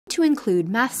to include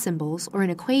math symbols or an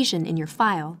equation in your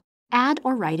file, add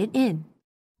or write it in.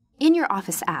 In your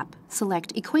Office app,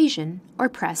 select Equation or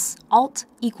press Alt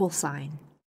 =.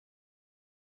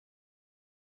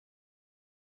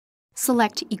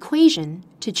 Select Equation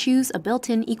to choose a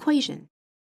built-in equation.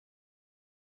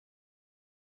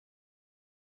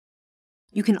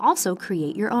 You can also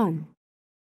create your own.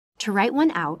 To write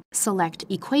one out, select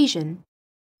Equation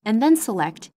and then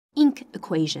select Ink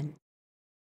Equation.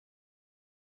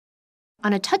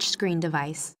 On a touchscreen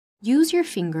device, use your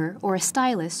finger or a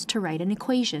stylus to write an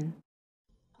equation.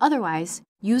 Otherwise,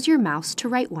 use your mouse to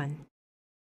write one.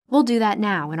 We'll do that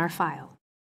now in our file.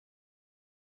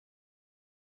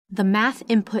 The Math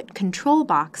Input Control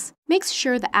box makes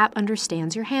sure the app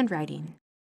understands your handwriting.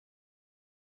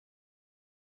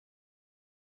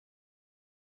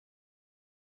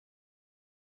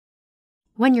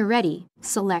 When you're ready,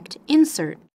 select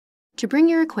Insert to bring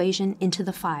your equation into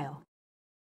the file.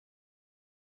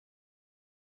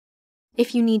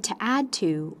 If you need to add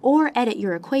to or edit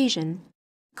your equation,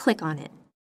 click on it.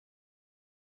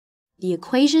 The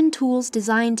Equation Tools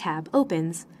Design tab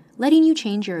opens, letting you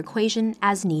change your equation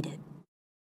as needed.